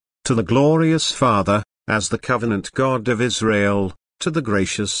to the glorious Father, as the covenant God of Israel, to the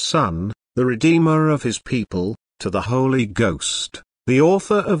gracious Son, the Redeemer of his people, to the Holy Ghost, the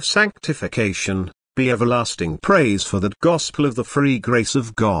author of sanctification, be everlasting praise for that gospel of the free grace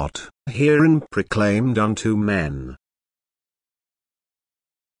of God, herein proclaimed unto men.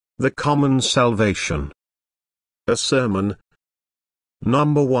 The Common Salvation. A Sermon.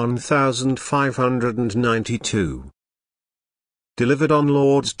 Number 1592. Delivered on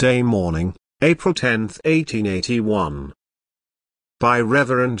Lord's Day morning, April 10, 1881. By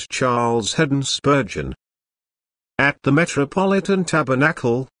Reverend Charles Haddon Spurgeon. At the Metropolitan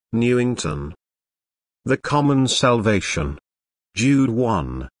Tabernacle, Newington. The Common Salvation. Jude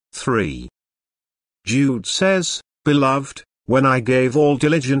 1:3. Jude says, Beloved, when I gave all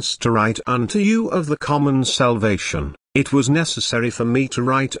diligence to write unto you of the common salvation, it was necessary for me to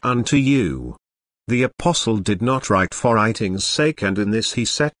write unto you. The apostle did not write for writing's sake, and in this he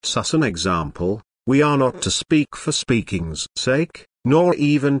sets us an example. We are not to speak for speaking's sake, nor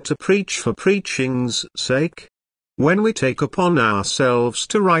even to preach for preaching's sake. When we take upon ourselves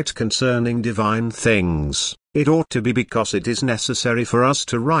to write concerning divine things, it ought to be because it is necessary for us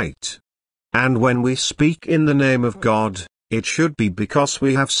to write. And when we speak in the name of God, it should be because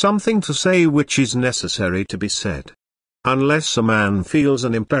we have something to say which is necessary to be said. Unless a man feels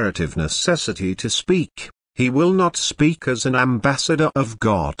an imperative necessity to speak, he will not speak as an ambassador of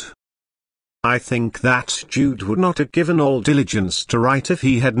God. I think that Jude would not have given all diligence to write if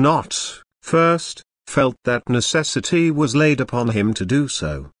he had not, first, felt that necessity was laid upon him to do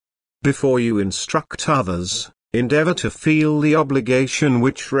so. Before you instruct others, endeavor to feel the obligation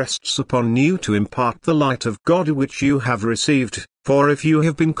which rests upon you to impart the light of God which you have received, for if you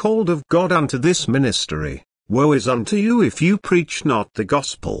have been called of God unto this ministry, woe is unto you if you preach not the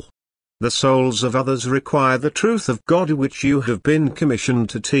gospel. The souls of others require the truth of God which you have been commissioned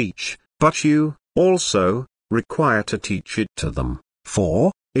to teach, but you, also, require to teach it to them,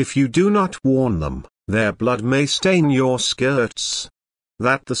 for, if you do not warn them, their blood may stain your skirts.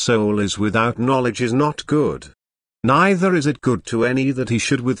 That the soul is without knowledge is not good. Neither is it good to any that he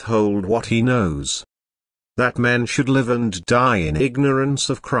should withhold what he knows. That men should live and die in ignorance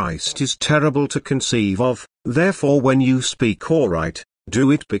of Christ is terrible to conceive of, therefore when you speak or write,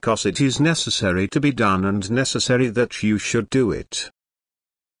 do it because it is necessary to be done and necessary that you should do it.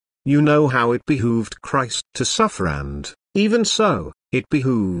 You know how it behooved Christ to suffer, and, even so, it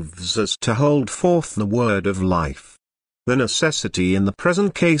behooves us to hold forth the word of life. The necessity in the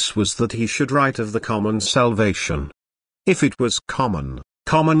present case was that he should write of the common salvation. If it was common,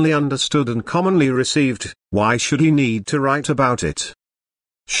 commonly understood and commonly received, why should he need to write about it?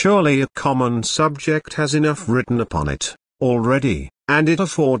 Surely a common subject has enough written upon it, already, and it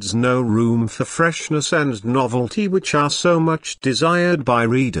affords no room for freshness and novelty which are so much desired by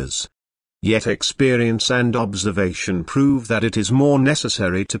readers. Yet experience and observation prove that it is more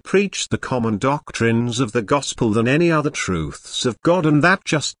necessary to preach the common doctrines of the gospel than any other truths of God, and that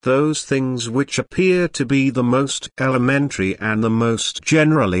just those things which appear to be the most elementary and the most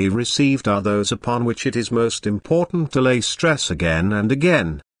generally received are those upon which it is most important to lay stress again and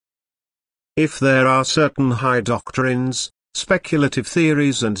again. If there are certain high doctrines, speculative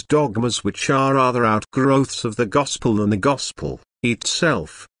theories and dogmas which are rather outgrowths of the gospel than the gospel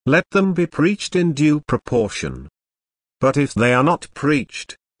itself, let them be preached in due proportion. But if they are not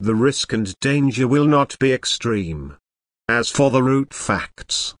preached, the risk and danger will not be extreme. As for the root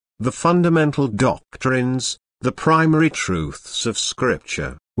facts, the fundamental doctrines, the primary truths of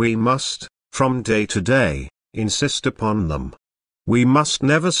Scripture, we must, from day to day, insist upon them. We must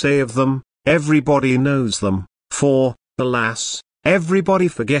never say of them, everybody knows them, for, alas, everybody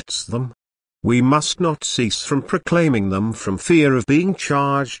forgets them. We must not cease from proclaiming them from fear of being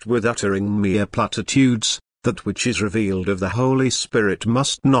charged with uttering mere platitudes. That which is revealed of the Holy Spirit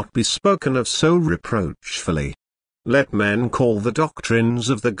must not be spoken of so reproachfully. Let men call the doctrines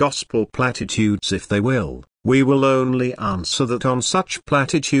of the gospel platitudes if they will, we will only answer that on such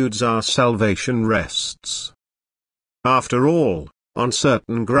platitudes our salvation rests. After all, on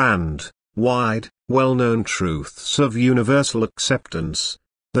certain grand, wide, well-known truths of universal acceptance,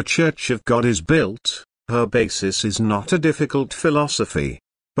 the Church of God is built. Her basis is not a difficult philosophy,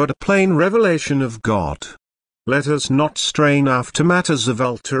 but a plain revelation of God. Let us not strain after matters of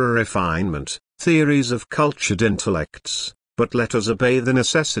ultra-refinement, theories of cultured intellects, but let us obey the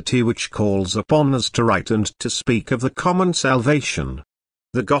necessity which calls upon us to write and to speak of the common salvation.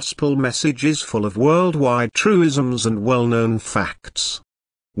 The gospel message is full of worldwide truisms and well-known facts.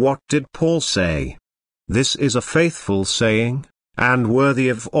 What did Paul say? This is a faithful saying, and worthy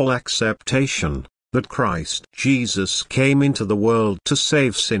of all acceptation, that Christ Jesus came into the world to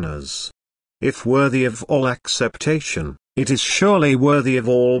save sinners. If worthy of all acceptation, it is surely worthy of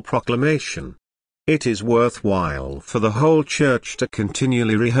all proclamation. It is worthwhile for the whole church to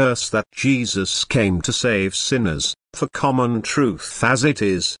continually rehearse that Jesus came to save sinners, for common truth as it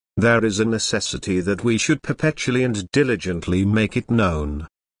is, there is a necessity that we should perpetually and diligently make it known.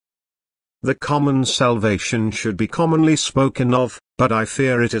 The common salvation should be commonly spoken of, but I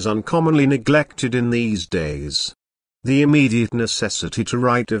fear it is uncommonly neglected in these days. The immediate necessity to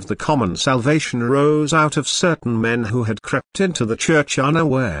write of the common salvation arose out of certain men who had crept into the church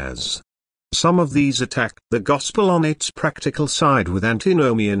unawares. Some of these attacked the gospel on its practical side with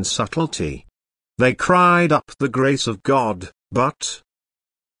antinomian subtlety. They cried up the grace of God, but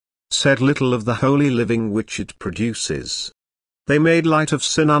said little of the holy living which it produces. They made light of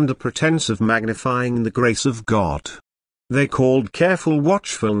sin under pretense of magnifying the grace of God. They called careful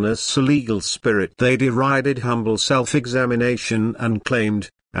watchfulness a legal spirit. They derided humble self-examination and claimed,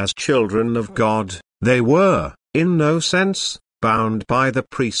 as children of God, they were, in no sense, bound by the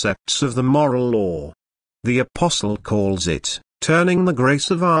precepts of the moral law. The apostle calls it, turning the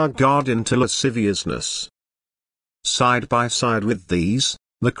grace of our God into lasciviousness. Side by side with these,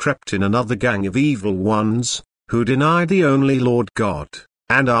 there crept in another gang of evil ones, who denied the only Lord God,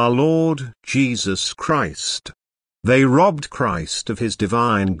 and our Lord Jesus Christ. They robbed Christ of his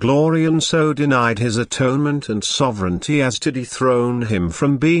divine glory and so denied his atonement and sovereignty as to dethrone him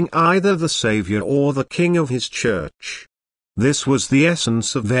from being either the Savior or the King of his church. This was the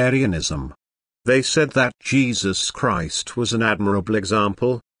essence of Arianism. They said that Jesus Christ was an admirable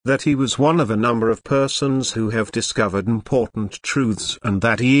example, that he was one of a number of persons who have discovered important truths and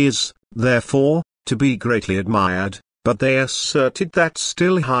that he is, therefore, to be greatly admired, but they asserted that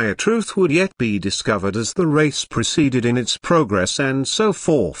still higher truth would yet be discovered as the race proceeded in its progress and so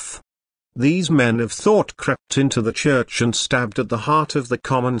forth. These men of thought crept into the church and stabbed at the heart of the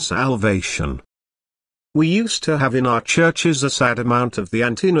common salvation. We used to have in our churches a sad amount of the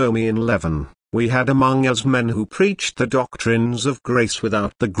antinomian leaven. We had among us men who preached the doctrines of grace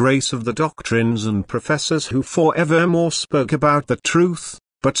without the grace of the doctrines and professors who forevermore spoke about the truth,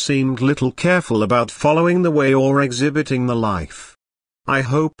 but seemed little careful about following the way or exhibiting the life. I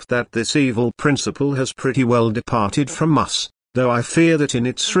hope that this evil principle has pretty well departed from us, though I fear that in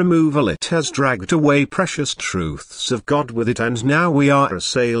its removal it has dragged away precious truths of God with it, and now we are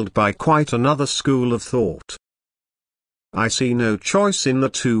assailed by quite another school of thought. I see no choice in the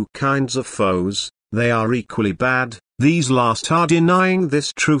two kinds of foes, they are equally bad. These last are denying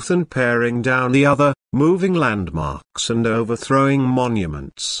this truth and paring down the other, moving landmarks and overthrowing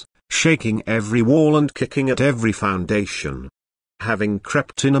monuments, shaking every wall and kicking at every foundation. Having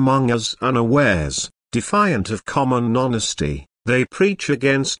crept in among us unawares, defiant of common honesty, they preach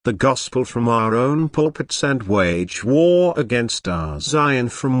against the gospel from our own pulpits and wage war against our Zion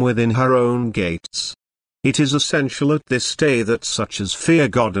from within her own gates. It is essential at this day that such as fear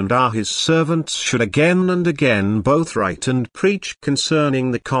God and are his servants should again and again both write and preach concerning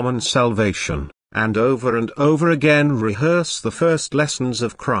the common salvation, and over again rehearse the first lessons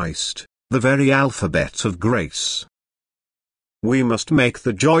of Christ, the very alphabet of grace. We must make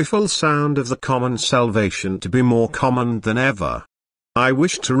the joyful sound of the common salvation to be more common than ever. I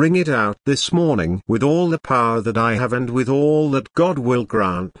wish to ring it out this morning with all the power that I have and with all that God will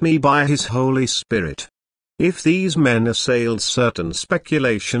grant me by his Holy Spirit. If these men assailed certain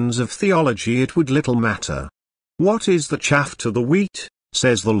speculations of theology, it would little matter. What is the chaff to the wheat,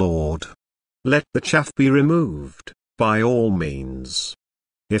 says the Lord? Let the chaff be removed, by all means.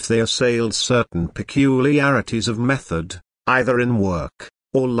 If they assailed certain peculiarities of method, either in work,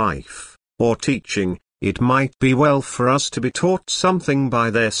 or life, or teaching, it might be well for us to be taught something by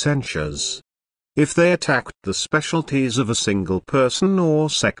their censures. If they attacked the specialties of a single person or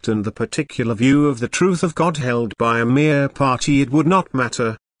sect and the particular view of the truth of God held by a mere party, it would not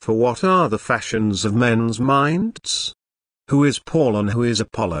matter, for what are the fashions of men's minds? Who is Paul and who is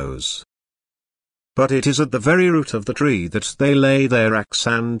Apollos? But it is at the very root of the tree that they lay their axe,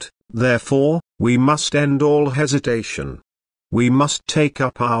 and, therefore, we must end all hesitation. We must take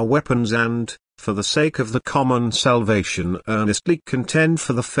up our weapons and, for the sake of the common salvation, earnestly contend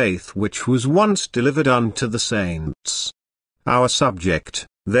for the faith which was once delivered unto the saints. Our subject,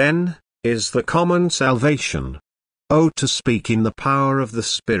 then, is the common salvation. Oh, to speak in the power of the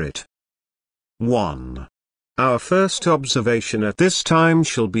Spirit. 1. Our first observation at this time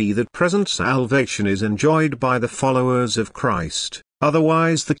shall be that present salvation is enjoyed by the followers of Christ,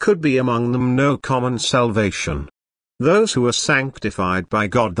 otherwise there could be among them no common salvation. Those who are sanctified by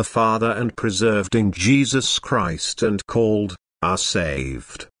God the Father and preserved in Jesus Christ and called, are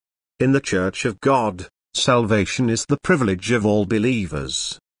saved. In the Church of God, salvation is the privilege of all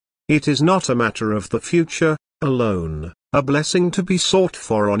believers. It is not a matter of the future, alone, a blessing to be sought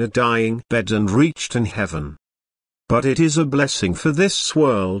for on a dying bed and reached in heaven. But it is a blessing for this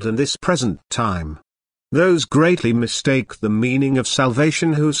world and this present time. Those greatly mistake the meaning of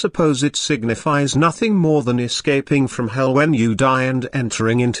salvation who suppose it signifies nothing more than escaping from hell when you die and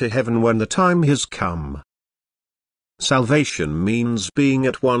entering into heaven when the time has come. Salvation means being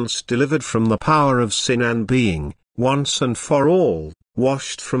at once delivered from the power of sin and being, once and for all,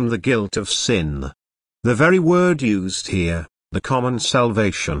 washed from the guilt of sin. The very word used here, the common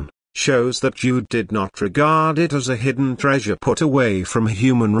salvation, shows that Jude did not regard it as a hidden treasure put away from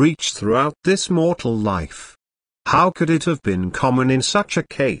human reach throughout this mortal life. How could it have been common in such a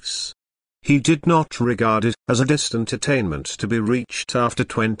case? He did not regard it as a distant attainment to be reached after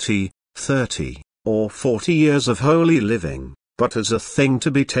 20, 30, or 40 years of holy living, but as a thing to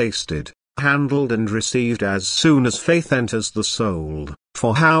be tasted, handled and received as soon as faith enters the soul,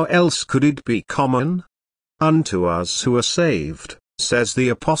 for how else could it be common? Unto us who are saved, says the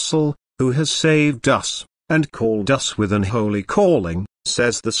Apostle, who has saved us, and called us with an holy calling,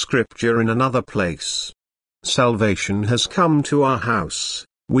 says the Scripture in another place. Salvation has come to our house,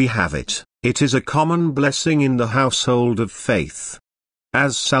 we have it, it is a common blessing in the household of faith.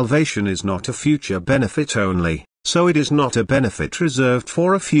 As salvation is not a future benefit only, so it is not a benefit reserved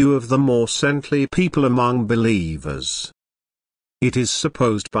for a few of the more saintly people among believers. It is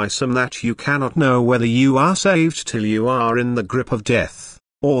supposed by some that you cannot know whether you are saved till you are in the grip of death,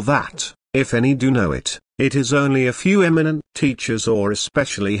 or that, if any do know it, it is only a few eminent teachers or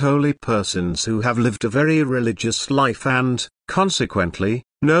especially holy persons who have lived a very religious life and, consequently,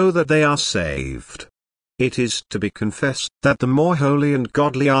 know that they are saved. It is to be confessed that the more holy and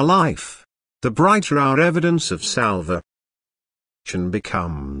godly our life, the brighter our evidence of salvation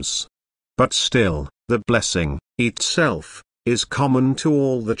becomes. But still, the blessing, itself, is common to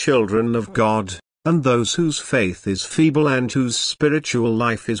all the children of God, and those whose faith is feeble and whose spiritual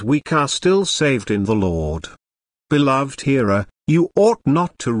life is weak are still saved in the Lord. Beloved hearer, you ought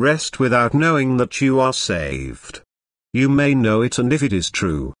not to rest without knowing that you are saved. You may know it, and if it is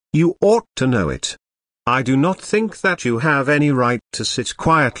true, you ought to know it. I do not think that you have any right to sit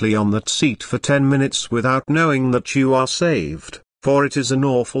quietly on that seat for 10 minutes without knowing that you are saved. For it is an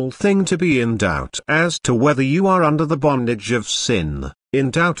awful thing to be in doubt as to whether you are under the bondage of sin, in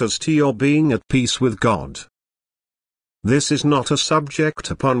doubt as to your being at peace with God. This is not a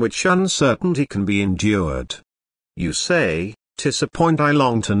subject upon which uncertainty can be endured. You say, "'Tis a point I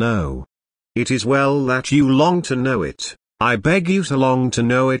long to know." It is well that you long to know it. I beg you to long to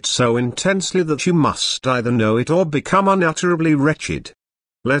know it so intensely that you must either know it or become unutterably wretched.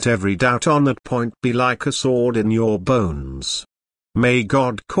 Let every doubt on that point be like a sword in your bones. May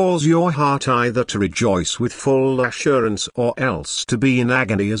God cause your heart either to rejoice with full assurance or else to be in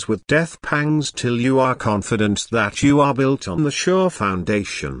agony as with death pangs till you are confident that you are built on the sure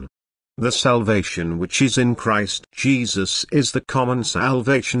foundation. The salvation which is in Christ Jesus is the common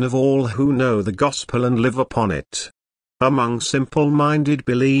salvation of all who know the gospel and live upon it. Among simple-minded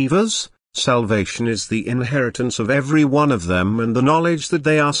believers, salvation is the inheritance of every one of them, and the knowledge that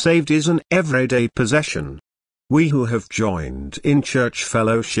they are saved is an everyday possession. We who have joined in church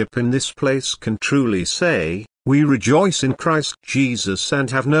fellowship in this place can truly say, we rejoice in Christ Jesus and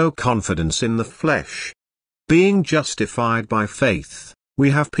have no confidence in the flesh. Being justified by faith,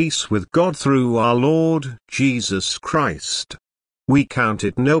 we have peace with God through our Lord Jesus Christ. We count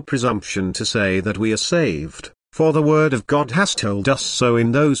it no presumption to say that we are saved, for the Word of God has told us so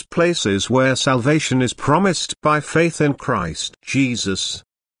in those places where salvation is promised by faith in Christ Jesus.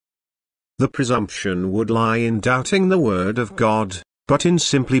 The presumption would lie in doubting the Word of God, but in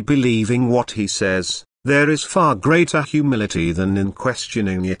simply believing what He says, there is far greater humility than in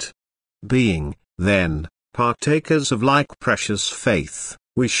questioning it. Being, then, partakers of like precious faith,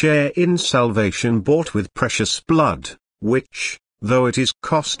 we share in salvation bought with precious blood, which, though it is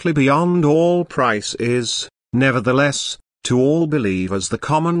costly beyond all price, is, nevertheless, to all believers the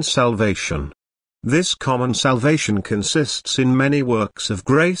common salvation. This common salvation consists in many works of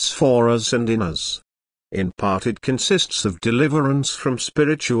grace for us and in us. In part it consists of deliverance from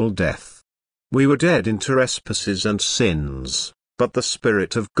spiritual death. We were dead in trespasses and sins, but the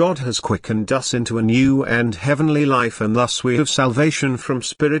Spirit of God has quickened us into a new and heavenly life, and thus we have salvation from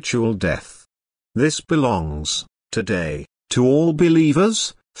spiritual death. This belongs, today, to all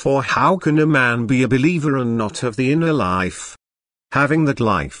believers, for how can a man be a believer and not have the inner life? Having that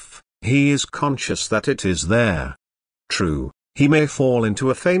life, he is conscious that it is there. True, he may fall into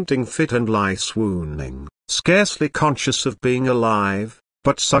a fainting fit and lie swooning, scarcely conscious of being alive,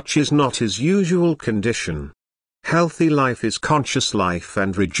 but such is not his usual condition. Healthy life is conscious life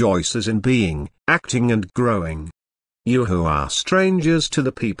and rejoices in being, acting and growing. You who are strangers to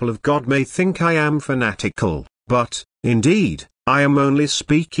the people of God may think I am fanatical, but, indeed, I am only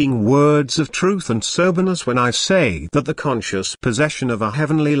speaking words of truth and soberness when I say that the conscious possession of a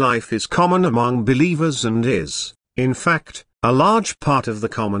heavenly life is common among believers and is, in fact, a large part of the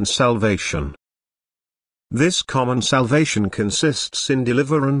common salvation. This common salvation consists in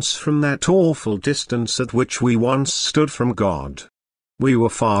deliverance from that awful distance at which we once stood from God. We were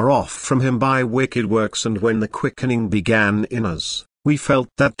far off from Him by wicked works, and when the quickening began in us, we felt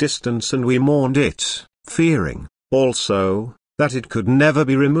that distance and we mourned it, fearing, also, that it could never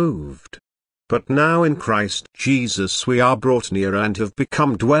be removed. But now in Christ Jesus we are brought near and have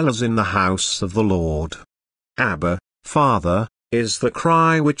become dwellers in the house of the Lord. Abba, Father, is the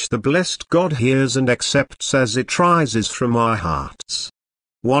cry which the blessed God hears and accepts as it rises from our hearts.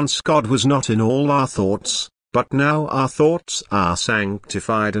 Once God was not in all our thoughts, but now our thoughts are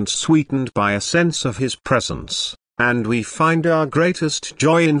sanctified and sweetened by a sense of His presence, and we find our greatest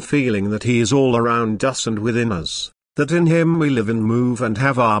joy in feeling that He is all around us and within us, that in Him we live and move and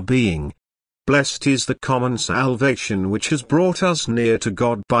have our being. Blessed is the common salvation which has brought us near to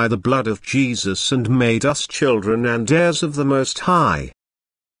God by the blood of Jesus and made us children and heirs of the Most High.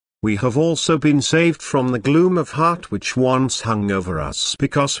 We have also been saved from the gloom of heart which once hung over us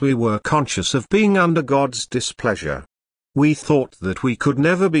because we were conscious of being under God's displeasure. We thought that we could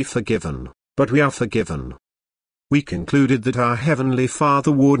never be forgiven, but we are forgiven. We concluded that our Heavenly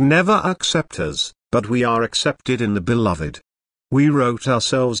Father would never accept us, but we are accepted in the Beloved. We wrote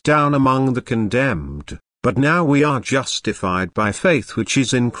ourselves down among the condemned, but now we are justified by faith which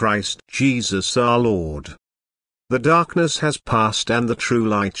is in Christ Jesus our Lord. The darkness has passed and the true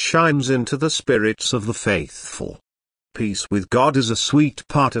light shines into the spirits of the faithful. Peace with God is a sweet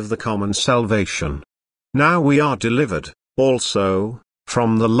part of the common salvation. Now we are delivered, also,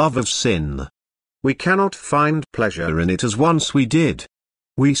 from the love of sin. We cannot find pleasure in it as once we did.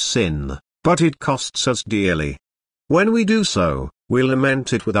 We sin, but it costs us dearly. When we do so, we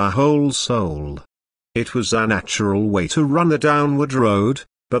lament it with our whole soul. It was our natural way to run the downward road,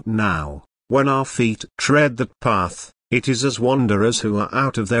 but now, when our feet tread that path, it is as wanderers who are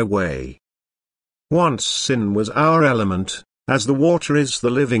out of their way. Once sin was our element, as the water is the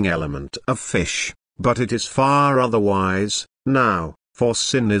living element of fish, but it is far otherwise, now, for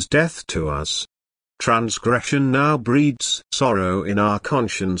sin is death to us. Transgression now breeds sorrow in our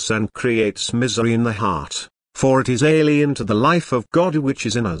conscience and creates misery in the heart, for it is alien to the life of God which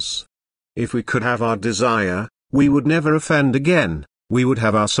is in us. If we could have our desire, we would never offend again, we would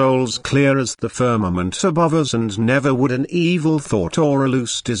have our souls clear as the firmament above us, and never would an evil thought or a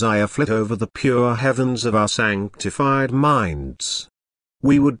loose desire flit over the pure heavens of our sanctified minds.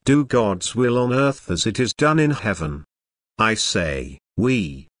 We would do God's will on earth as it is done in heaven. I say,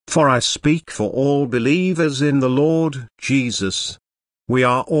 we, for I speak for all believers in the Lord Jesus. We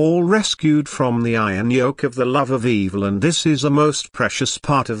are all rescued from the iron yoke of the love of evil, and this is a most precious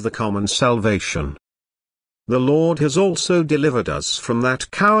part of the common salvation. The Lord has also delivered us from that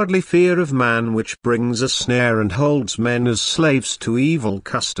cowardly fear of man which brings a snare and holds men as slaves to evil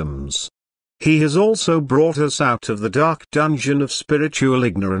customs. He has also brought us out of the dark dungeon of spiritual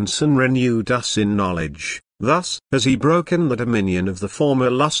ignorance and renewed us in knowledge. Thus has He broken the dominion of the former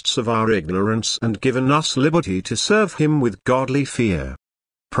lusts of our ignorance and given us liberty to serve Him with godly fear.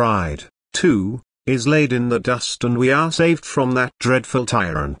 Pride, too, is laid in the dust, and we are saved from that dreadful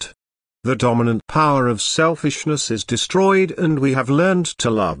tyrant. The dominant power of selfishness is destroyed, and we have learned to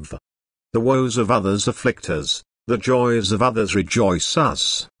love. The woes of others afflict us, the joys of others rejoice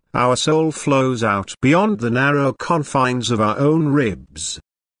us, our soul flows out beyond the narrow confines of our own ribs.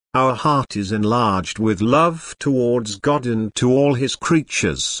 Our heart is enlarged with love towards God and to all His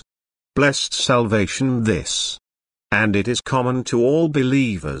creatures. Blessed salvation this! And it is common to all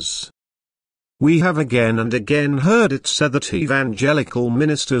believers. We have again and again heard it said that evangelical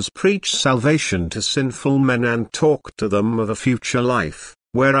ministers preach salvation to sinful men and talk to them of a future life,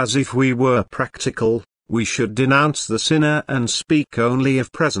 whereas if we were practical, we should denounce the sinner and speak only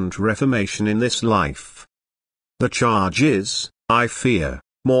of present reformation in this life. The charge is, I fear,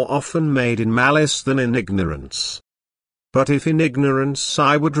 more often made in malice than in ignorance. But if in ignorance,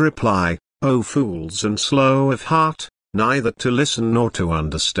 I would reply, O fools and slow of heart, neither to listen nor to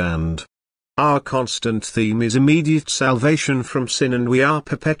understand. Our constant theme is immediate salvation from sin, and we are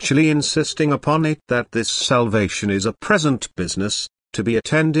perpetually insisting upon it that this salvation is a present business, to be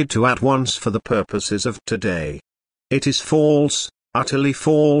attended to at once for the purposes of today. It is false, utterly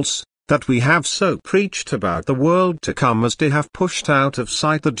false, that we have so preached about the world to come as to have pushed out of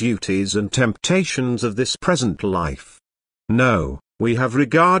sight the duties and temptations of this present life. No, we have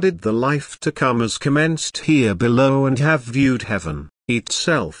regarded the life to come as commenced here below and have viewed heaven,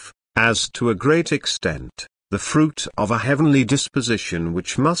 itself, as to a great extent, the fruit of a heavenly disposition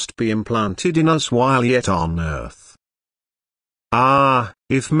which must be implanted in us while yet on earth. Ah,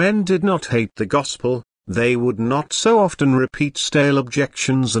 if men did not hate the gospel, they would not so often repeat stale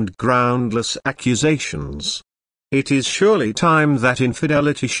objections and groundless accusations. It is surely time that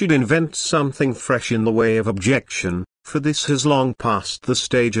infidelity should invent something fresh in the way of objection, for this has long passed the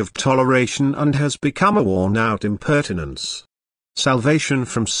stage of toleration and has become a worn-out impertinence. Salvation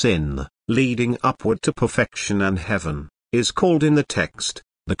from sin, leading upward to perfection and heaven, is called in the text,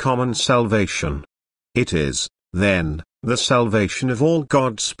 the common salvation. It is, then, the salvation of all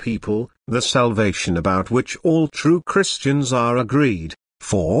God's people, the salvation about which all true Christians are agreed,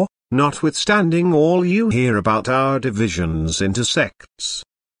 for, notwithstanding all you hear about our divisions into sects,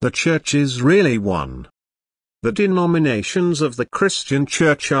 the Church is really one. The denominations of the Christian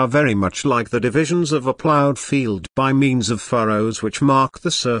Church are very much like the divisions of a ploughed field by means of furrows which mark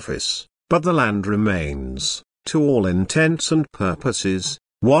the surface, but the land remains, to all intents and purposes,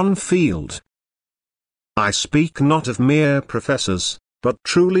 one field. I speak not of mere professors, but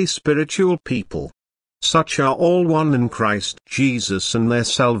truly spiritual people. Such are all one in Christ Jesus, and their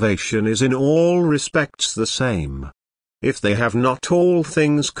salvation is in all respects the same. If they have not all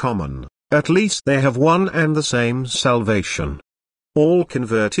things common, at least they have one and the same salvation. All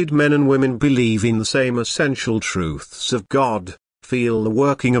converted men and women believe in the same essential truths of God, feel the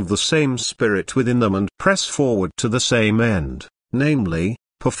working of the same Spirit within them, and press forward to the same end, namely,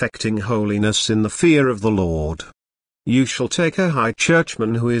 perfecting holiness in the fear of the Lord. You shall take a high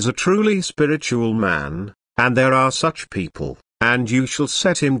churchman who is a truly spiritual man, and there are such people, and you shall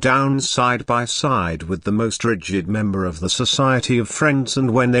set him down side by side with the most rigid member of the Society of Friends, and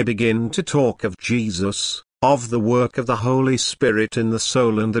when they begin to talk of Jesus, of the work of the Holy Spirit in the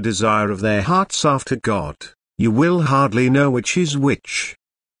soul and the desire of their hearts after God, you will hardly know which is which.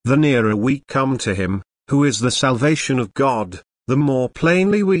 The nearer we come to him, who is the salvation of God, the more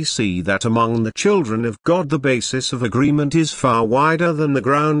plainly we see that among the children of God the basis of agreement is far wider than the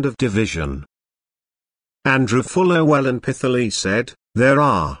ground of division. Andrew Fuller well and pithily said, "There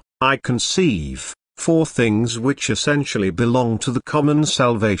are, I conceive, four things which essentially belong to the common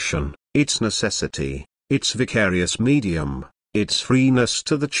salvation: its necessity, its vicarious medium, its freeness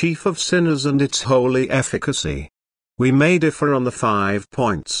to the chief of sinners, and its holy efficacy. We may differ on the 5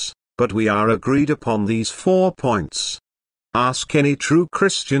 points, but we are agreed upon these 4 points. Ask any true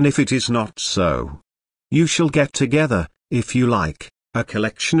Christian if it is not so. You shall get together, if you like, a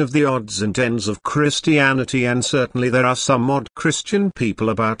collection of the odds and ends of Christianity, and certainly there are some odd Christian people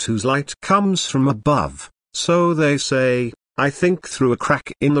about whose light comes from above, so they say, I think, through a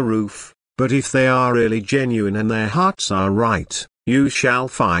crack in the roof, but if they are really genuine and their hearts are right, you shall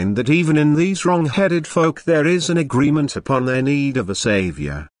find that even in these wrong-headed folk there is an agreement upon their need of a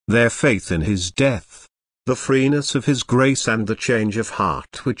Saviour, their faith in His death, the freeness of His grace, and the change of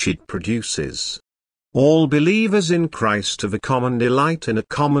heart which it produces. All believers in Christ have a common delight in a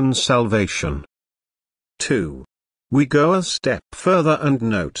common salvation. 2. We go a step further and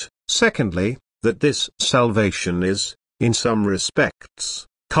note, secondly, that this salvation is, in some respects,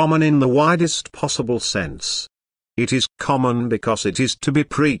 common in the widest possible sense. It is common because it is to be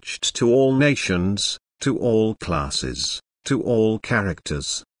preached to all nations, to all classes, to all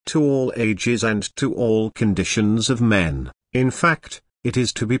characters, to all ages, and to all conditions of men. In fact, it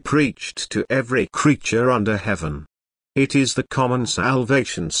is to be preached to every creature under heaven. It is the common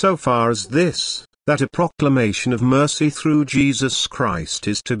salvation so far as this, that a proclamation of mercy through Jesus Christ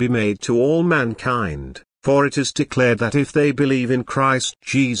is to be made to all mankind, for it is declared that if they believe in Christ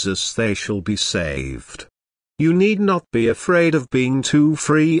Jesus they shall be saved. You need not be afraid of being too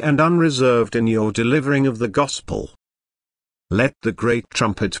free and unreserved in your delivering of the gospel. Let the great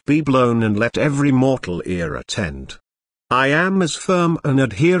trumpet be blown, and let every mortal ear attend. I am as firm an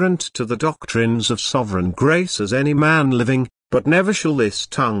adherent to the doctrines of sovereign grace as any man living, but never shall this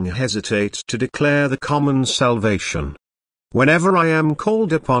tongue hesitate to declare the common salvation. Whenever I am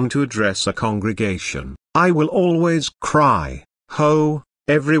called upon to address a congregation, I will always cry, Ho,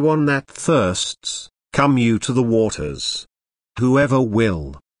 everyone that thirsts, come you to the waters. Whoever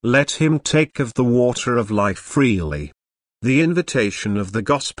will, let him take of the water of life freely. The invitation of the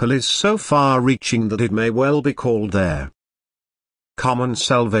gospel is so far-reaching that it may well be called there. Common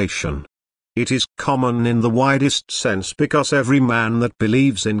salvation. It is common in the widest sense because every man that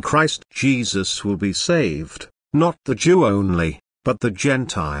believes in Christ Jesus will be saved, not the Jew only, but the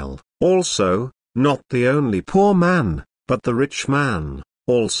Gentile also, not the only poor man, but the rich man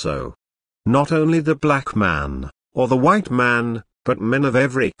also. Not only the black man, or the white man, but men of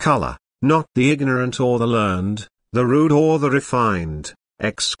every color, not the ignorant or the learned, the rude or the refined,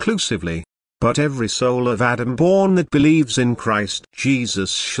 exclusively, but every soul of Adam born that believes in Christ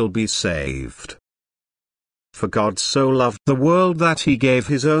Jesus shall be saved. For God so loved the world that he gave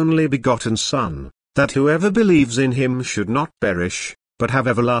his only begotten Son, that whoever believes in him should not perish, but have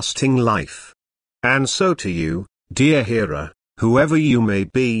everlasting life. And so to you, dear hearer, whoever you may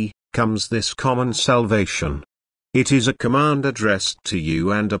be, comes this common salvation. It is a command addressed to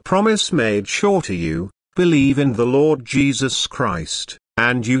you and a promise made sure to you: believe in the Lord Jesus Christ,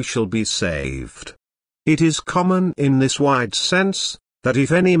 and you shall be saved. It is common in this wide sense, that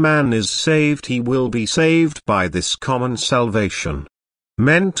if any man is saved he will be saved by this common salvation.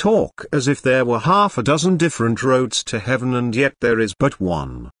 Men talk as if there were half a dozen different roads to heaven and yet there is but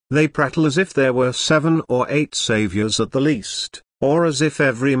one. They prattle as if there were 7 or 8 saviors at the least, or as if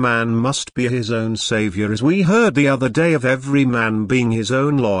every man must be his own savior, as we heard the other day of every man being his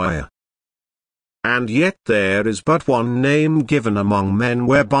own lawyer. And yet there is but one name given among men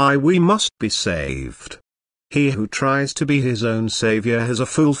whereby we must be saved. He who tries to be his own savior has a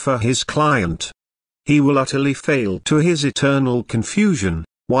fool for his client. He will utterly fail, to his eternal confusion.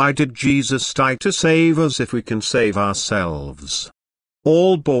 Why did Jesus die to save us if we can save ourselves?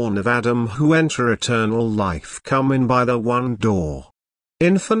 All born of Adam who enter eternal life come in by the one door.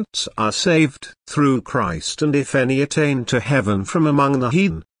 Infants are saved through Christ, and if any attain to heaven from among the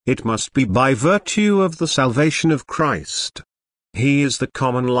heathen, it must be by virtue of the salvation of Christ. He is the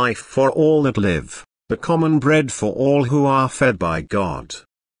common life for all that live, the common bread for all who are fed by God,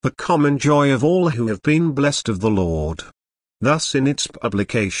 the common joy of all who have been blessed of the Lord. Thus in its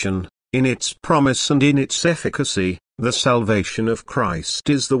publication, in its promise and in its efficacy, the salvation of Christ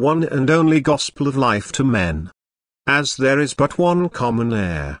is the one and only gospel of life to men. As there is but one common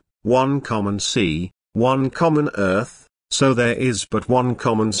air, one common sea, one common earth, so there is but one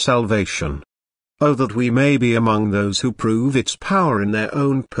common salvation. Oh, that we may be among those who prove its power in their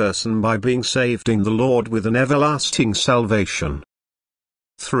own person by being saved in the Lord with an everlasting salvation.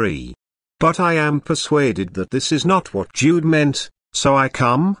 3. But I am persuaded that this is not what Jude meant, so I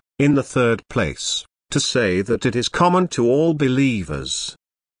come, in the third place, to say that it is common to all believers.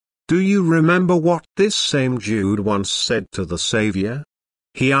 Do you remember what this same Jude once said to the Savior?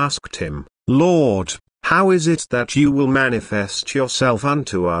 He asked him, "Lord, how is it that you will manifest yourself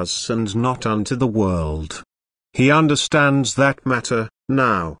unto us and not unto the world?" He understands that matter,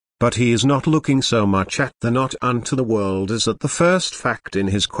 now, but he is not looking so much at the not unto the world as at the first fact in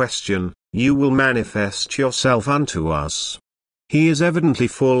his question, "You will manifest yourself unto us." He is evidently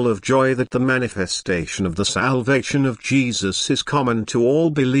full of joy that the manifestation of the salvation of Jesus is common to all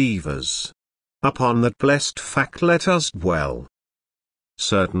believers. Upon that blessed fact let us dwell.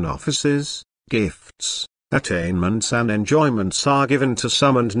 Certain offices, gifts, attainments and enjoyments are given to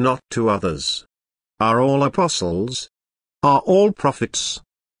some and not to others. Are all apostles? Are all prophets?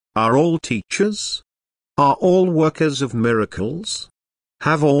 Are all teachers? Are all workers of miracles?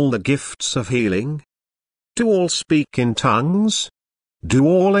 Have all the gifts of healing? Do all speak in tongues? Do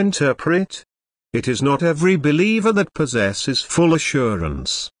all interpret? It is not every believer that possesses full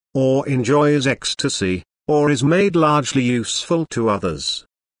assurance, or enjoys ecstasy, or is made largely useful to others.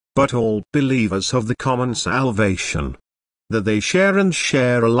 But all believers have the common salvation. That they share and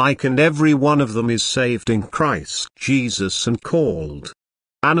share alike, and every one of them is saved in Christ Jesus and called.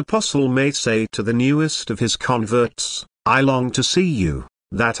 An apostle may say to the newest of his converts, "I long to see you,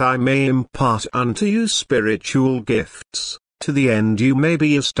 that I may impart unto you spiritual gifts, to the end you may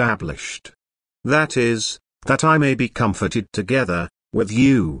be established." That is, that I may be comforted together, with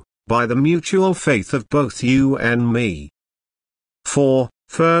you, by the mutual faith of both you and me. For,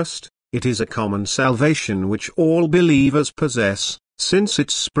 first, it is a common salvation which all believers possess, since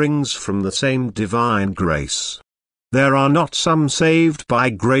it springs from the same divine grace. There are not some saved by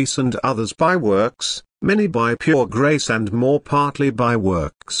grace and others by works, many by pure grace and more partly by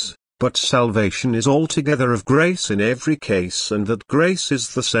works, but salvation is altogether of grace in every case, and that grace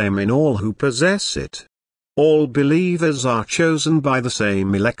is the same in all who possess it. All believers are chosen by the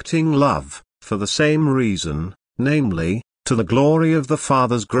same electing love, for the same reason, namely, to the glory of the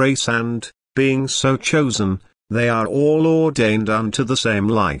Father's grace, and, being so chosen, they are all ordained unto the same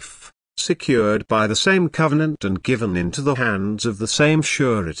life, secured by the same covenant and given into the hands of the same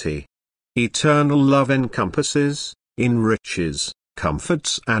surety. Eternal love encompasses, enriches,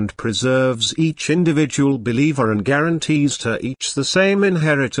 comforts and preserves each individual believer and guarantees to each the same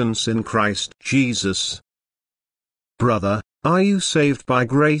inheritance in Christ Jesus. Brother, Are you saved by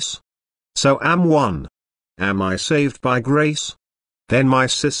grace? So am one. Am I saved by grace? Then my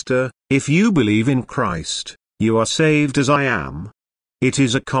sister, if you believe in Christ, you are saved as I am. It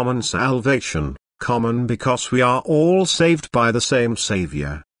is a common salvation, common because we are all saved by the same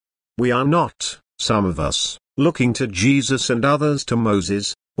Savior. We are not, some of us, looking to Jesus and others to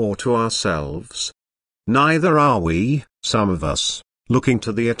Moses, or to ourselves. Neither are we, some of us, looking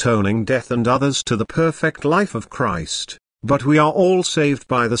to the atoning death and others to the perfect life of Christ, but we are all saved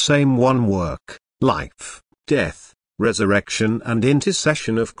by the same one work, life, death, resurrection and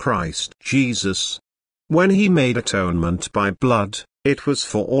intercession of Christ Jesus. When he made atonement by blood, it was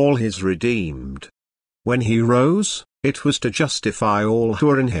for all his redeemed. When he rose, it was to justify all who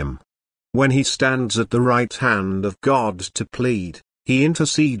are in him. When he stands at the right hand of God to plead, he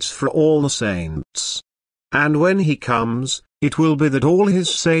intercedes for all the saints. And when he comes, it will be that all his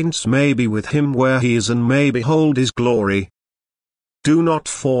saints may be with him where he is and may behold his glory. Do not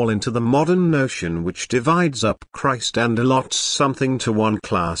fall into the modern notion which divides up Christ and allots something to one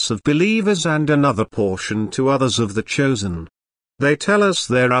class of believers and another portion to others of the chosen. They tell us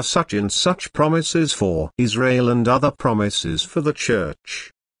there are such and such promises for Israel and other promises for the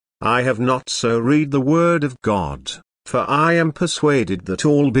church. I have not so read the word of God, for I am persuaded that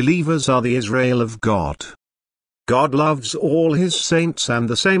all believers are the Israel of God. God loves all his saints and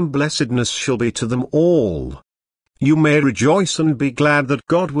the same blessedness shall be to them all. You may rejoice and be glad that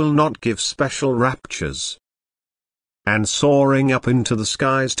God will not give special raptures and soaring up into the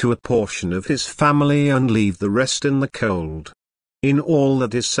skies to a portion of his family and leave the rest in the cold. In all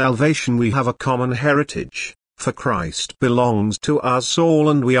that is salvation we have a common heritage, for Christ belongs to us all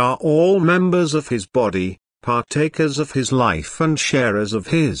and we are all members of his body, partakers of his life and sharers of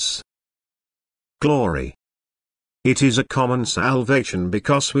his glory. It is a common salvation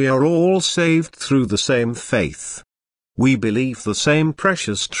because we are all saved through the same faith. We believe the same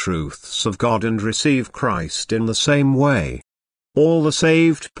precious truths of God and receive Christ in the same way. All the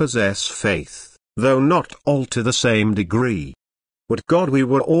saved possess faith, though not all to the same degree. Would God we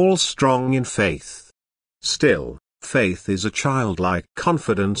were all strong in faith. Still, faith is a childlike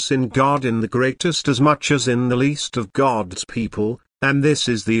confidence in God in the greatest as much as in the least of God's people, and this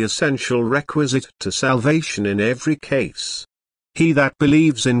is the essential requisite to salvation in every case. He that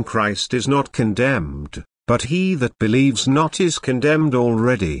believes in Christ is not condemned, but he that believes not is condemned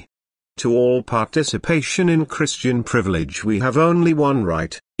already. To all participation in Christian privilege we have only one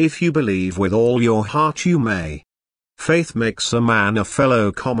right: if you believe with all your heart you may. Faith makes a man a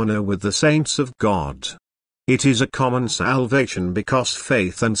fellow commoner with the saints of God. It is a common salvation because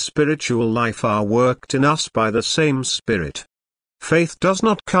faith and spiritual life are worked in us by the same Spirit. Faith does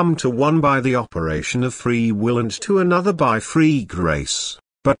not come to one by the operation of free will and to another by free grace,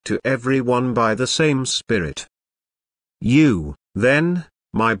 but to every one by the same Spirit. You, then,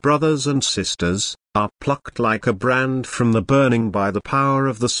 my brothers and sisters, are plucked like a brand from the burning by the power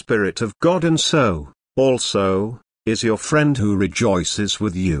of the Spirit of God, and so, also, is your friend who rejoices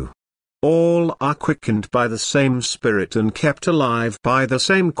with you. All are quickened by the same Spirit and kept alive by the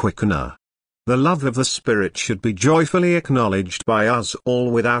same quickener. The love of the Spirit should be joyfully acknowledged by us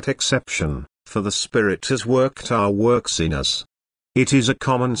all without exception, for the Spirit has worked our works in us. It is a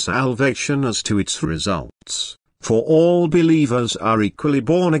common salvation as to its results, for all believers are equally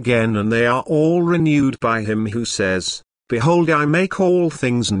born again and they are all renewed by him who says, "Behold, I make all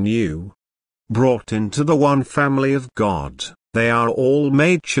things new." Brought into the one family of God, they are all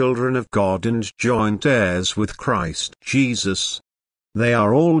made children of God and joint heirs with Christ Jesus. They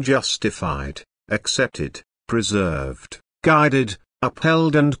are all justified, accepted, preserved, guided,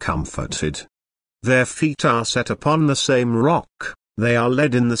 upheld and comforted. Their feet are set upon the same rock, they are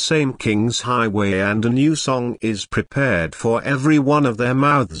led in the same King's highway, and a new song is prepared for every one of their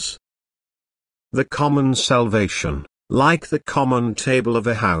mouths. The common salvation, like the common table of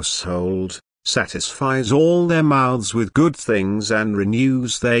a household, satisfies all their mouths with good things and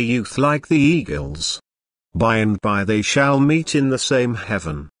renews their youth like the eagles. By and by they shall meet in the same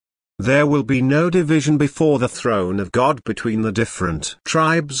heaven. There will be no division before the throne of God between the different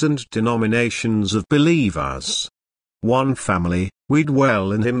tribes and denominations of believers. One family, we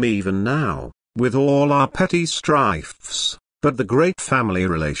dwell in him even now, with all our petty strifes, but the great family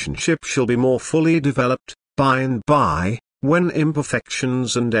relationship shall be more fully developed, by and by, when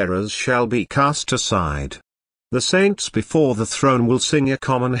imperfections and errors shall be cast aside. The saints before the throne will sing a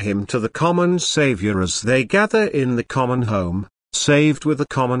common hymn to the common Saviour as they gather in the common home, saved with a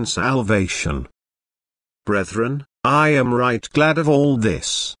common salvation. Brethren, I am right glad of all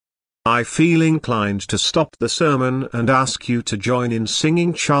this. I feel inclined to stop the sermon and ask you to join in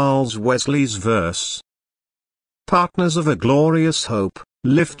singing Charles Wesley's verse. partners of a glorious hope,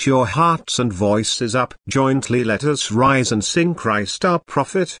 lift your hearts and voices up. Jointly let us rise and sing Christ our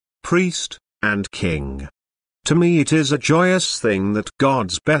prophet, priest, and king. To me it is a joyous thing that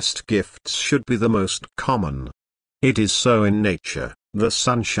God's best gifts should be the most common. It is so in nature, the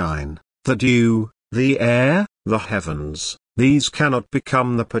sunshine, the dew, the air, the heavens, these cannot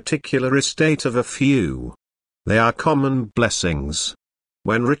become the particular estate of a few. They are common blessings.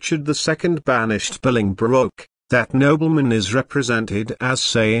 When Richard II banished Bolingbroke, that nobleman is represented as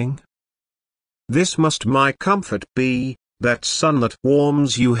saying, "This must my comfort be, that sun that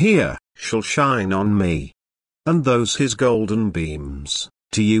warms you here, shall shine on me. And those his golden beams,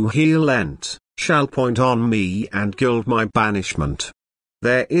 to you he lent, shall point on me and gild my banishment."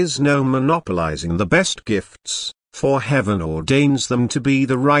 There is no monopolizing the best gifts, for heaven ordains them to be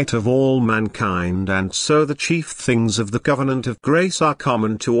the right of all mankind, and so the chief things of the covenant of grace are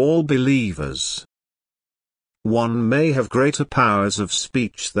common to all believers. One may have greater powers of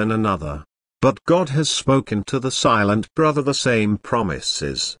speech than another, but God has spoken to the silent brother the same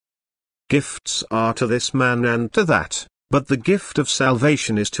promises. Gifts are to this man and to that, but the gift of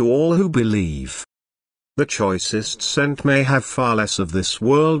salvation is to all who believe. The choicest saint may have far less of this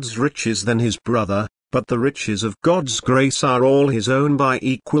world's riches than his brother, but the riches of God's grace are all his own by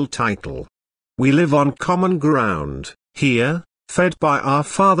equal title. We live on common ground, here, fed by our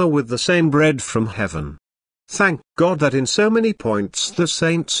Father with the same bread from heaven. Thank God that in so many points the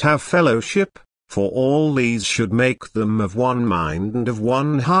saints have fellowship, for all these should make them of one mind and of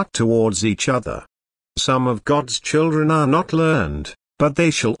one heart towards each other. Some of God's children are not learned, but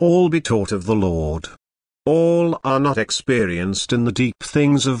they shall all be taught of the Lord. All are not experienced in the deep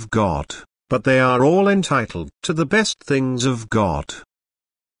things of God, but they are all entitled to the best things of God.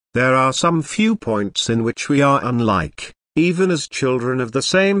 There are some few points in which we are unlike, even as children of the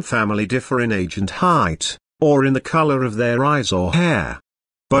same family differ in age and height, or in the color of their eyes or hair.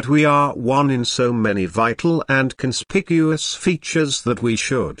 But we are one in so many vital and conspicuous features that we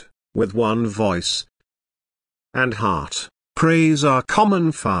should, with one voice and heart, praise our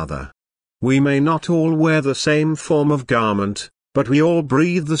common Father. We may not all wear the same form of garment, but we all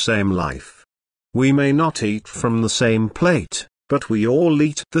breathe the same life. We may not eat from the same plate, but we all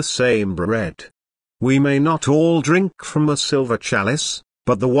eat the same bread. We may not all drink from a silver chalice,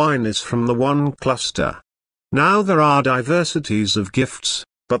 but the wine is from the one cluster. Now there are diversities of gifts,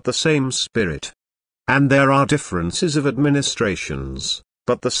 but the same Spirit. And there are differences of administrations,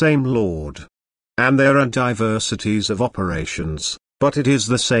 but the same Lord. And there are diversities of operations, but it is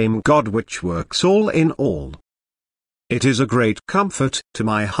the same God which works all in all. It is a great comfort to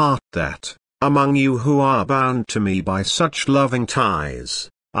my heart that, among you who are bound to me by such loving ties,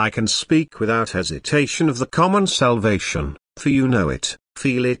 I can speak without hesitation of the common salvation, for you know it,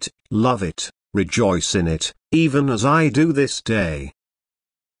 feel it, love it, rejoice in it, even as I do this day.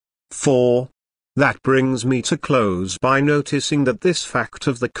 4. That brings me to close by noticing that this fact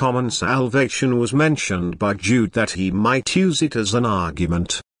of the common salvation was mentioned by Jude that he might use it as an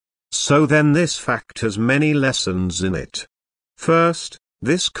argument. So then this fact has many lessons in it. First,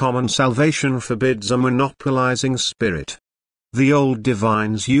 this common salvation forbids a monopolizing spirit. The old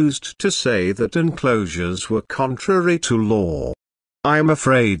divines used to say that enclosures were contrary to law. I am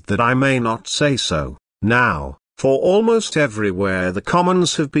afraid that I may not say so, now. For almost everywhere the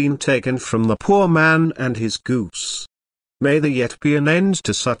commons have been taken from the poor man and his goose. May there yet be an end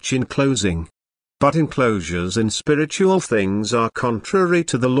to such enclosing. But enclosures in spiritual things are contrary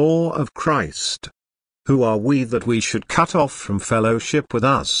to the law of Christ. Who are we that we should cut off from fellowship with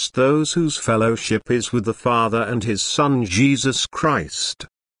us those whose fellowship is with the Father and His Son Jesus Christ?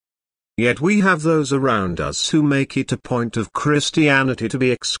 Yet we have those around us who make it a point of Christianity to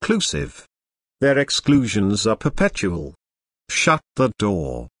be exclusive. Their exclusions are perpetual. Shut the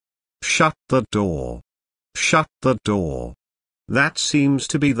door. Shut the door. Shut the door. That seems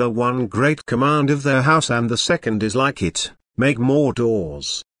to be the one great command of their house, and the second is like it, make more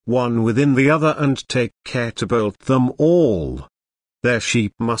doors, one within the other, and take care to bolt them all. Their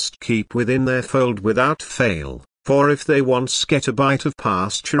sheep must keep within their fold without fail, for if they once get a bite of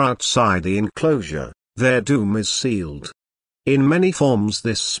pasture outside the enclosure, their doom is sealed. In many forms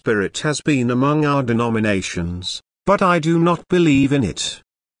this spirit has been among our denominations, but I do not believe in it.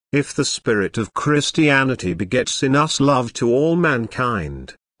 If the spirit of Christianity begets in us love to all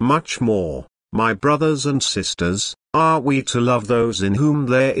mankind, much more, my brothers and sisters, are we to love those in whom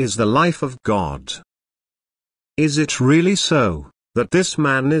there is the life of God. Is it really so, that this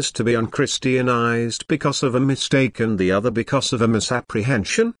man is to be unchristianized because of a mistake and the other because of a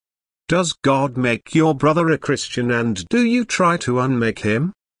misapprehension? Does God make your brother a Christian and do you try to unmake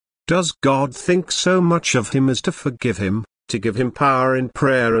him? Does God think so much of him as to forgive him, to give him power in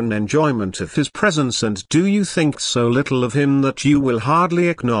prayer and enjoyment of his presence? And do you think so little of him that you will hardly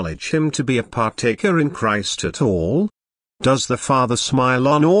acknowledge him to be a partaker in Christ at all? Does the Father smile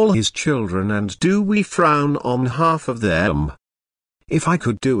on all his children, and do we frown on half of them? If I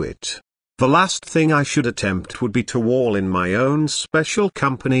could do it, the last thing I should attempt would be to wall in my own special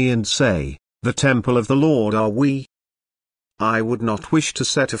company and say, "The temple of the Lord are we." I would not wish to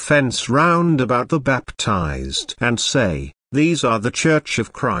set a fence round about the baptized and say, "These are the church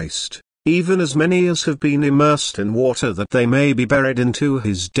of Christ, even as many as have been immersed in water that they may be buried into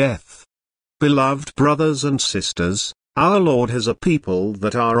his death." Beloved brothers and sisters, our Lord has a people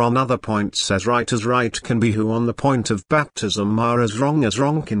that are on other points as right can be, who on the point of baptism are as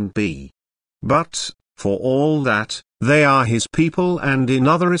wrong can be. But, for all that, they are his people, and in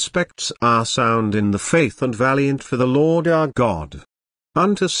other respects are sound in the faith and valiant for the Lord our God.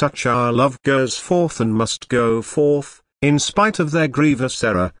 Unto such our love goes forth and must go forth, in spite of their grievous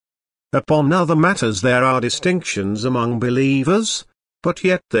error. Upon other matters there are distinctions among believers, but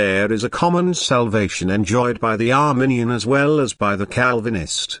yet there is a common salvation enjoyed by the Arminian as well as by the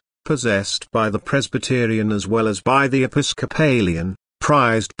Calvinist, possessed by the Presbyterian as well as by the Episcopalian,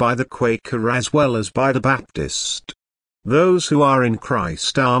 prized by the Quaker as well as by the Baptist. Those who are in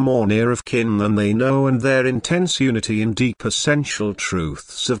Christ are more near of kin than they know, and their intense unity in deep essential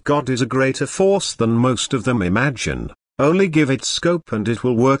truths of God is a greater force than most of them imagine. Only give it scope and it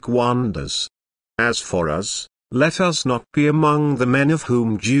will work wonders. As for us, let us not be among the men of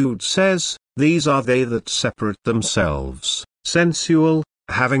whom Jude says, "These are they that separate themselves, sensual,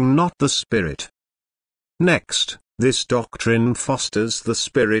 having not the Spirit." Next, this doctrine fosters the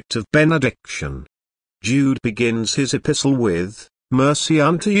spirit of benediction. Jude begins his epistle with, "Mercy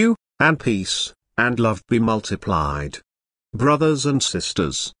unto you, and peace, and love be multiplied." Brothers and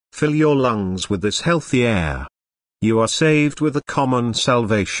sisters, fill your lungs with this healthy air. You are saved with a common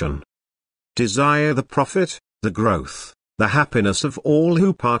salvation. Desire the profit, the growth, the happiness of all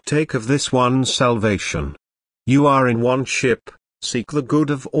who partake of this one salvation. You are in one ship, seek the good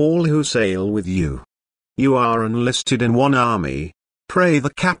of all who sail with you. You are enlisted in one army, pray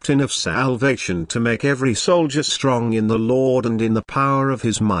the captain of salvation to make every soldier strong in the Lord and in the power of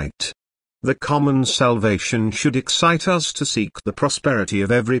his might. The common salvation should excite us to seek the prosperity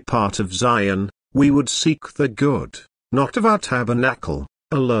of every part of Zion. We would seek the good, not of our tabernacle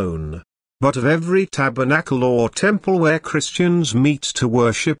alone, but of every tabernacle or temple where Christians meet to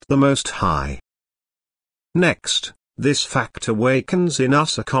worship the Most High. Next, this fact awakens in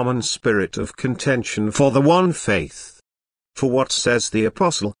us a common spirit of contention for the one faith. For what says the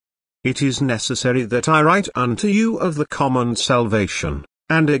Apostle? "It is necessary that I write unto you of the common salvation,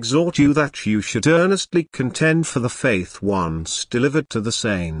 and exhort you that you should earnestly contend for the faith once delivered to the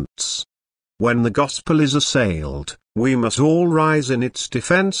saints." When the gospel is assailed, we must all rise in its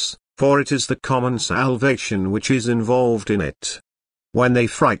defense, for it is the common salvation which is involved in it. When they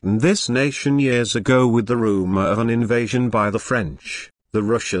frightened this nation years ago with the rumor of an invasion by the French, the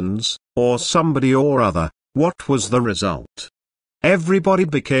Russians, or somebody or other, what was the result? Everybody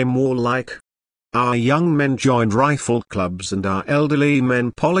became warlike. Our young men joined rifle clubs and our elderly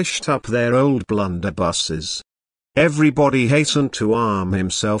men polished up their old blunderbusses. Everybody hastened to arm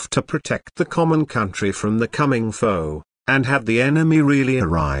himself to protect the common country from the coming foe, and had the enemy really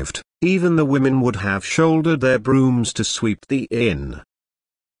arrived, even the women would have shouldered their brooms to sweep the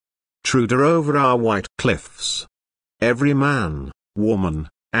intruder over our white cliffs. Every man, woman,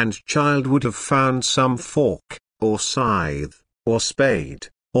 and child would have found some fork, or scythe, or spade,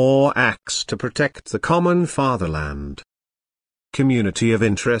 or axe to protect the common fatherland. Community of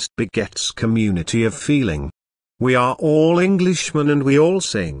interest begets community of feeling. We are all Englishmen and we all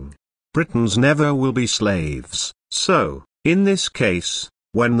sing, "Britons never will be slaves." So, in this case,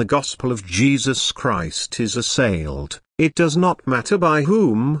 when the gospel of Jesus Christ is assailed, it does not matter by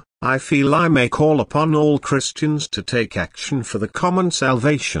whom. I feel I may call upon all Christians to take action for the common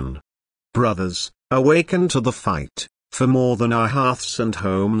salvation. Brothers, awaken to the fight, for more than our hearths and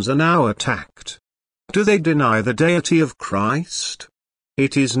homes are now attacked. Do they deny the deity of Christ?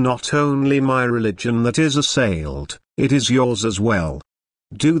 It is not only my religion that is assailed, it is yours as well.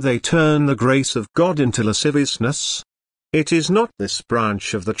 Do they turn the grace of God into lasciviousness? It is not this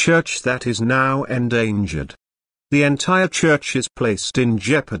branch of the church that is now endangered. The entire church is placed in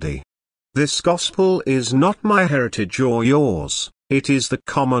jeopardy. This gospel is not my heritage or yours, it is the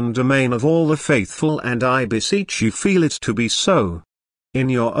common domain of all the faithful, and I beseech you feel it to be so. In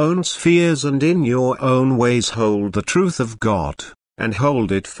your own spheres and in your own ways hold the truth of God, and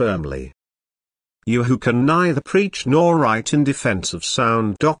hold it firmly. You who can neither preach nor write in defense of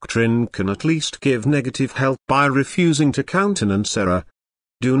sound doctrine can at least give negative help by refusing to countenance error.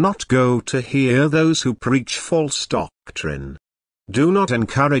 Do not go to hear those who preach false doctrine. Do not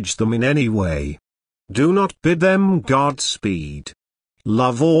encourage them in any way. Do not bid them Godspeed.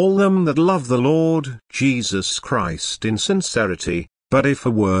 Love all them that love the Lord Jesus Christ in sincerity, but if a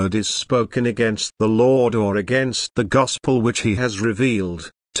word is spoken against the Lord or against the gospel which he has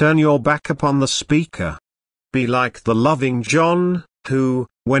revealed, turn your back upon the speaker. Be like the loving John, who,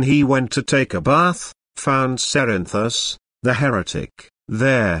 when he went to take a bath, found Cerinthus, the heretic,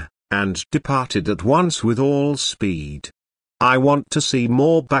 there, and departed at once with all speed. I want to see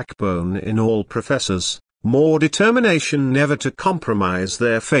more backbone in all professors, more determination never to compromise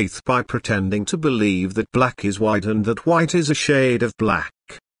their faith by pretending to believe that black is white and that white is a shade of black.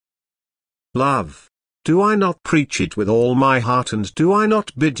 Love. Do I not preach it with all my heart, and do I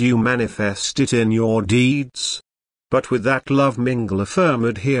not bid you manifest it in your deeds? But with that love mingle a firm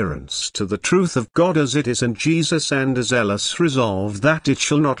adherence to the truth of God as it is in Jesus, and a zealous resolve that it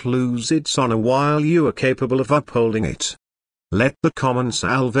shall not lose its honor while you are capable of upholding it. Let the common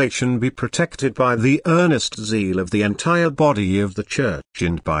salvation be protected by the earnest zeal of the entire body of the Church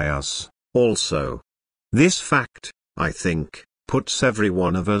and by us, also. This fact, I think, puts every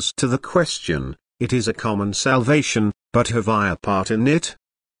one of us to the question: it is a common salvation, but have I a part in it?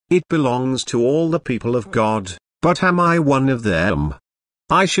 It belongs to all the people of God, but am I one of them?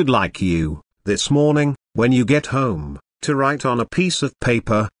 I should like you, this morning, when you get home, to write on a piece of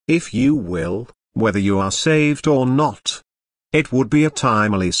paper, if you will, whether you are saved or not. It would be a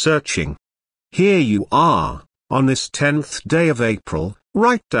timely searching. Here you are, on this 10th day of April,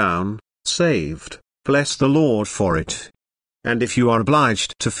 write down, saved, bless the Lord for it. And if you are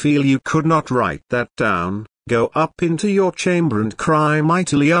obliged to feel you could not write that down, go up into your chamber and cry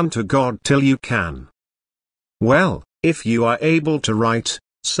mightily unto God till you can. Well, if you are able to write,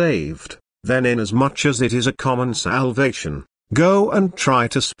 saved, then inasmuch as it is a common salvation, go and try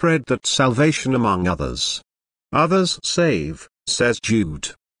to spread that salvation among others. Others save, says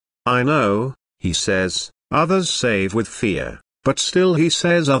Jude. I know, he says, others save with fear, but still he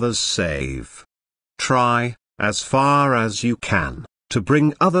says others save. Try, as far as you can, to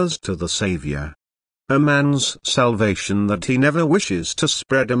bring others to the Saviour. A man's salvation that he never wishes to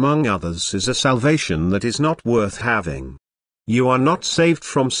spread among others is a salvation that is not worth having. You are not saved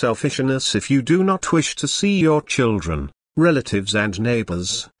from selfishness if you do not wish to see your children, relatives and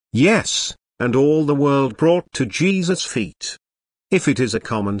neighbors, yes, and all the world brought to Jesus' feet. If it is a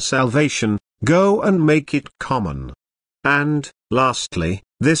common salvation, go and make it common. And, lastly,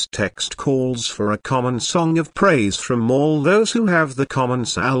 this text calls for a common song of praise from all those who have the common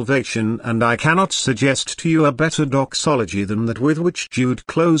salvation, and I cannot suggest to you a better doxology than that with which Jude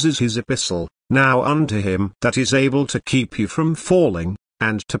closes his epistle. Now unto him that is able to keep you from falling,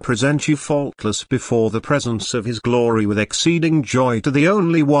 and to present you faultless before the presence of his glory with exceeding joy, to the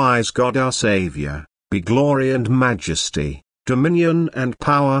only wise God our Saviour, be glory and majesty, dominion and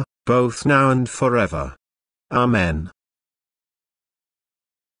power, both now and forever. Amen.